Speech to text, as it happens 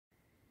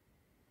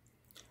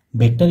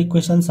Vector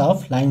equations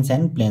of lines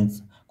and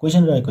planes.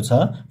 Question रहेको छ,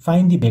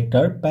 find the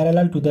vector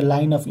parallel to the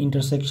line of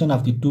intersection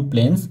of the two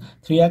planes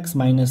 3x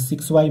minus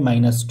 6y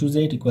minus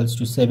 2z equals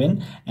to 7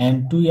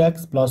 and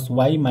 2x plus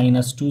y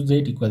minus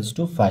 2z equals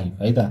to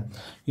 5 है त।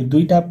 यो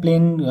दुईटा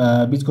plain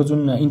बीचको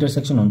जुन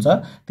intersection हुन्छ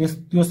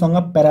त्योसँग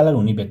प्यारालल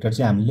हुने भेक्टर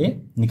चाहिँ हामीले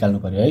निकाल्नु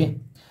पर्यो है।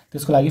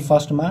 त्यसको लागि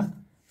फर्स्टमा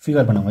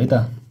फिगर बनाऊ है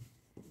त।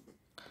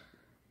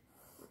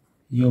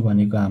 यो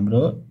भनेको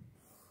हाम्रो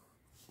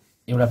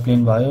एउटा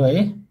प्लेन भयो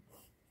है,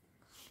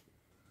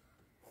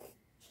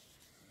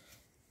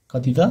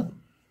 कति त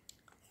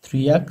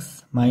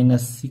 3x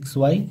minus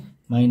 6y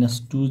minus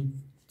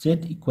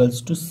 2z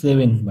equals to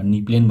 7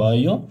 भन्ने प्लेन भयो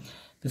यो।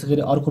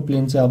 त्यसैगरी अर्को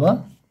प्लेन चाहिँ अब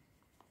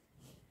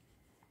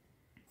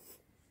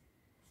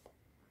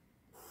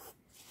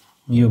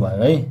यो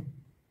भयो है,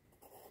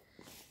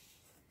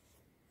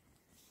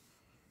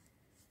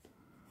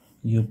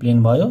 यो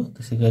प्लेन भयो।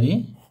 त्यसैगरी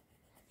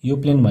यो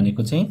प्लेन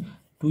भनेको चाहिँ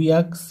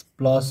 2x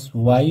plus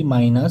y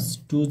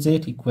minus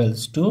 2z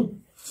equals to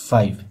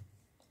 5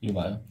 यो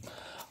भयो।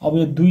 अब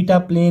यो दुईटा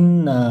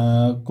प्लेन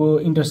को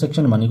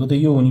इन्टरसेक्सन भनेको त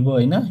यो हुने भयो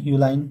हैन, यो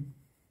लाइन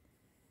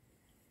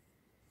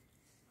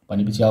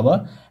भनेपछि अब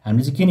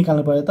हामीले चाहिँ के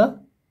निकाल्नु पर्यो त,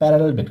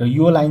 प्यारालल भेक्टर।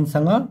 यो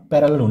लाइनसँग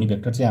प्यारालल हुने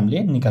भेक्टर चाहिँ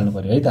हामीले निकाल्नु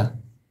पर्यो है त।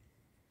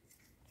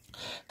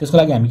 त्यसको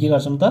लागि हामी के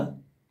गर्छौं त,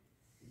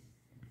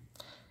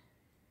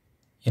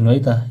 हेर्नु है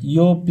त,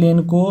 यो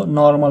प्लेनको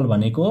नर्मल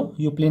भनेको,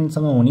 यो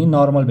प्लेनसँग हुने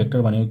नर्मल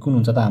भेक्टर भनेको कुन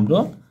हुन्छ त,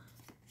 हाम्रो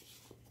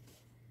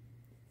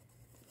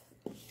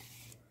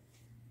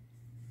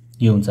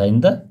यो हुन्छ हैन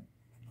त,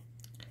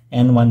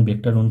 n1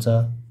 भेक्टर हुन्छ।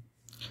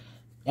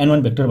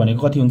 n1 भेक्टर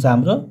भनेको कति हुन्छ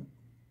हाम्रो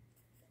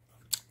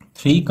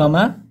 3,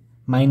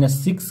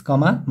 -6,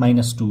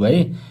 -2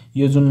 है।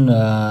 यो जुन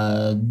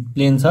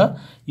प्लेन छ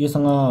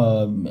योसँग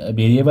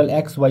भेरिएबल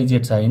x y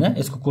z छ हैन,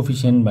 यसको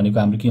कोफिसिएन्ट भनेको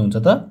हाम्रो के हुन्छ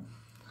त,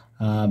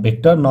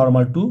 vector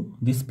normal to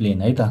this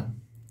plain है त।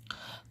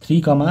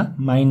 3,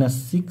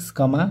 -6,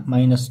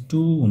 -2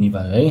 हुने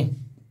भयो है।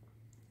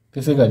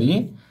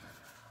 त्यसैगरी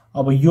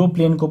अब यो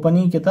प्लेनको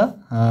पनि के त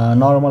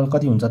नर्मल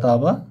कति हुन्छ त,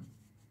 अब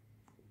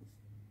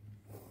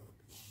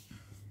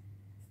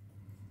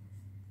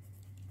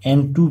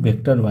n2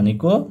 भेक्टर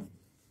भनेको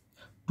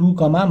 2,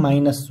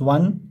 -1 2,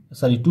 1,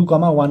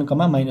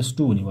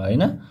 -2 हुने भयो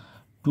हैन,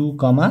 2,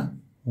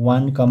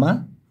 1,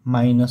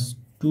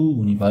 -2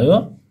 हुने भयो।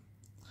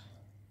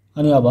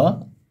 अनि अब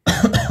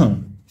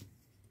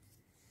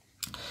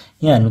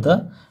यहाँ हेर्नु त,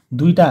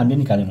 दुईटा हामीले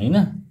निकाल्यौं हैन,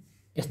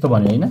 यस्तो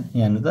भन्यो हैन,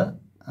 यहाँ हेर्नु त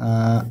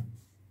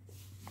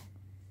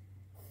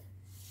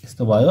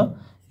यस्तो भयो।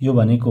 यो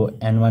भनेको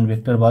n1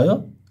 भेक्टर भयो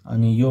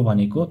अनि यो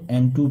भनेको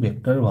n2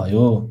 भेक्टर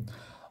भयो।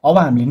 अब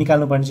हामीले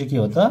निकाल्नु पर्ने चाहिँ के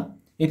हो त,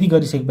 यति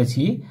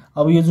गरिसकेपछि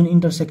अब यो जुन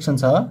इन्टरसेक्सन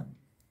छ,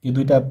 यो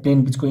दुईटा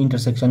प्लेन बीचको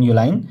इन्टरसेक्सन, यो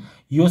लाइन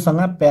योसँग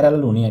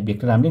प्यारालल हुने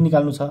भेक्टर हामीले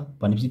निकाल्नु छ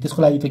भनेपछि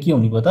त्यसको लागि त के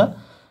हुने भयो त,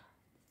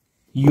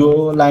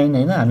 यो लाइन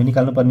हैन हामीले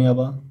निकाल्नु पर्ने। अब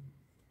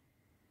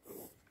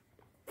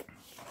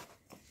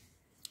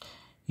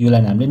यो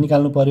लाइन हामीले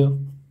निकाल्नु पर्यो।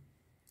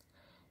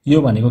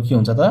 यो भनेको के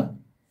हुन्छ त,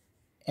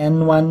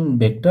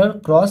 n1 vector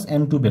cross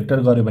n2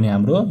 vector गर्यो भने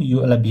हाम्रो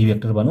योलाई v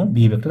भेक्टर भनौं,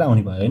 v भेक्टर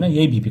आउने भयो हैन।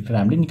 यही v भेक्टर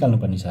हामीले निकाल्नु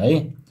पर्ने छ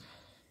है।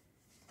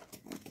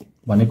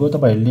 भनेको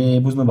तपाईहरुले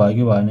बुझ्नु भयो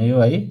कि भएन यो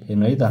है,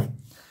 हेर्नु है त,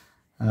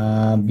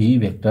 v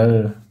भेक्टर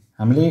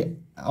हामीले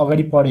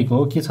अगाडि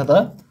पढेको के छ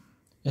त,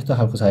 यस्तो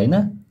खालको छ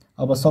हैन।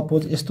 अब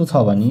सपोज यस्तो छ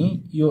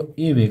भने यो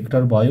a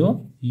भेक्टर भयो,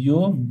 यो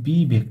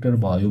b भेक्टर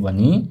भयो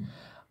भने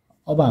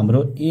अब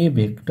हाम्रो a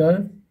vector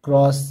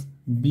cross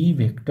b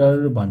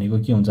vector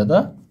भनेको के हुन्छ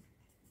त,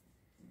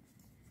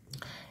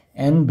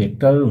 n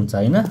भेक्टर हुन्छ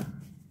हैन।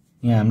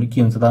 यहाँ हामीले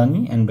के हुन्छ त,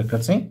 अनि n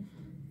भेक्टर चाहिँ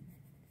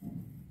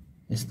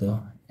यस्तो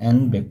n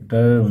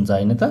भेक्टर हुन्छ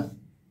हैन त,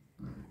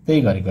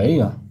 त्यही गरेको है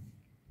यो।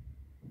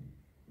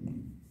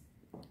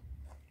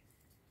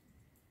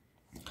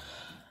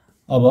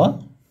 अब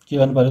के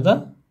गर्नु पर्यो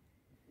त,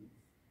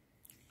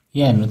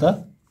 यहाँ हेर्नु त,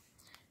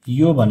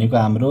 यो भनेको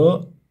हाम्रो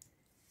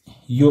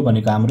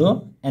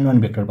n1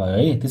 भेक्टर भयो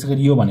है।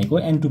 त्यसैगरी यो भनेको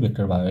n2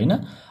 भेक्टर भयो हैन।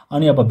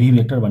 अनि अब v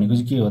भेक्टर भनेको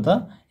चाहिँ के हो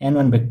त,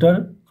 n1 vector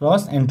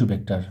cross n2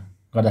 vector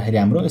गर्दाखेरि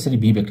हाम्रो यसरी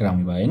v भेक्टर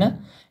आउने भयो हैन।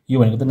 यो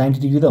भनेको त 90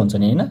 डिग्री त हुन्छ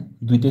नि हैन,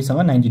 दुईटैसँग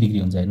 90 डिग्री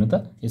हुन्छ। हेर्नु त,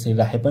 यसरी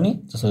राखे पनि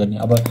जसो गर्ने।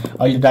 अब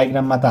अहिले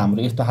डायग्राममा त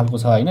हाम्रो यस्तो खालको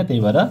छ हैन,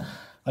 त्यही भएर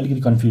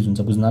अलिकति कन्फ्युज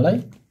हुन्छ बुझ्नलाई।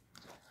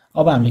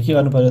 अब हामीले के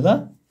गर्नु पर्यो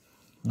त,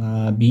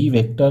 v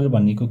भेक्टर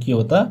भनेको के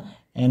हो त,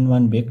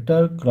 n1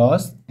 vector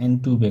cross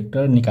n2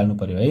 vector निकाल्नु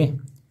पर्यो है।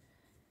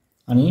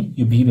 अनि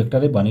यो v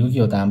भेक्टर भनेको के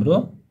हो त, हाम्रो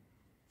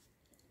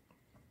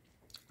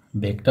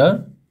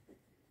vector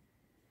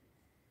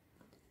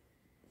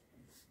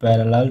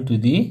parallel to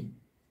the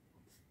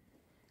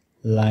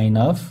line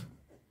of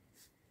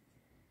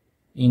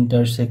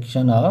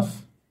intersection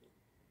of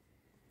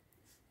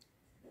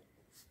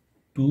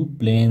two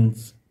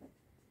planes।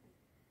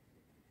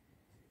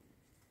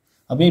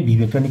 अब यो v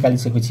भेक्टर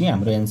निकालिसकेपछि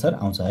हाम्रो आन्सर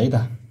आउँछ है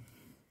त।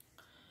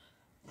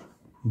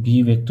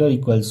 v भेक्टर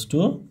इक्वल्स टु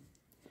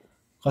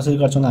कसरी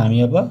गर्छौं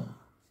हामी, अब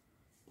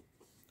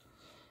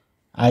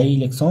i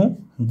लेख्छौं,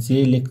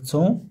 j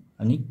लेख्छौं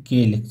अनि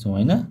k लेख्छौं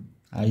हैन।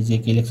 आई जे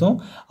के लेख्छौँ।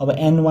 अब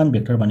n1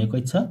 भेक्टर भनेको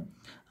छ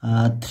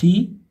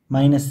 3 -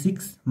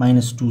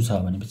 6 - 2 छ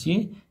भनेपछि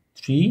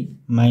 3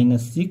 -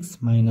 6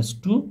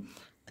 - 2।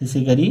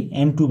 त्यसैगरी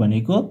n2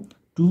 भनेको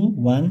 2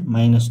 1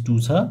 - 2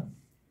 छ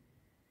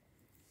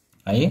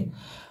है।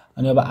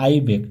 अनि अब i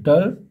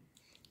भेक्टर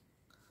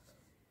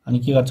अनि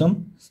के गर्छौं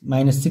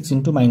 -6 *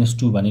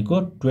 -2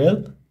 भनेको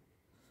 12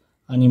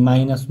 अनि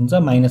माइनस हुन्छ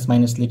माइनस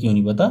माइनसले के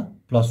हुने भयो त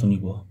प्लस हुने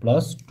भयो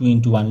प्लस 2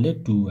 * 1 ले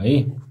 2 है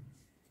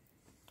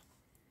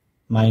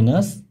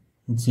माइनस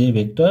j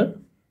भेक्टर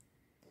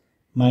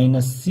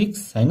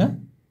 -6 हैन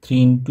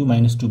 3 *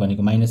 -2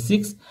 भनेको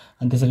 -6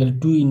 अनि त्यसैगरी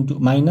 2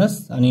 माइनस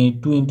अनि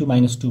 2 *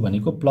 -2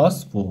 भनेको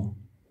 +4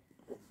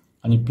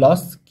 अनि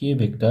plus k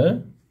vector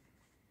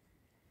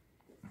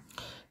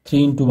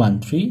 3 * 1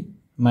 3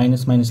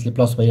 minus माइनसले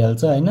plus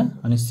भइहाल्छ हैन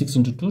अनि 6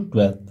 * 2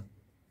 12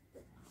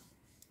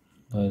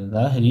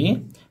 गर्दाखेरि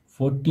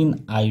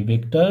 14i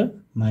vector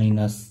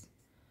minus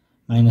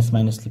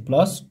माइनसले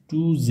plus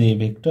 2j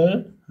vector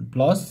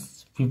plus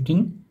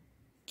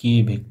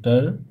 15k vector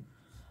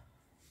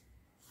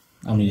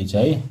आउने रहेछ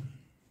है।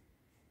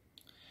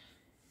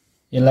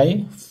 यसलाई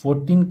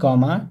 14,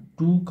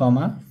 2,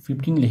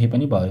 15 लेखे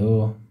पनि भयो।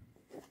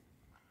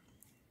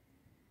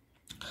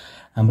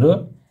 हाम्रो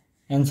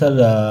एन्सर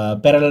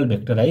प्यारालल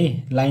भेक्टर है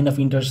लाइन अफ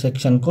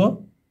इन्टरसेक्सन को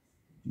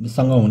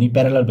सँग हुने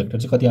प्यारालल भेक्टर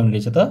चाहिँ कति आउने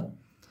रहेछ त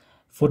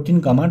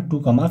 14, 2,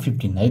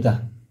 15 है त।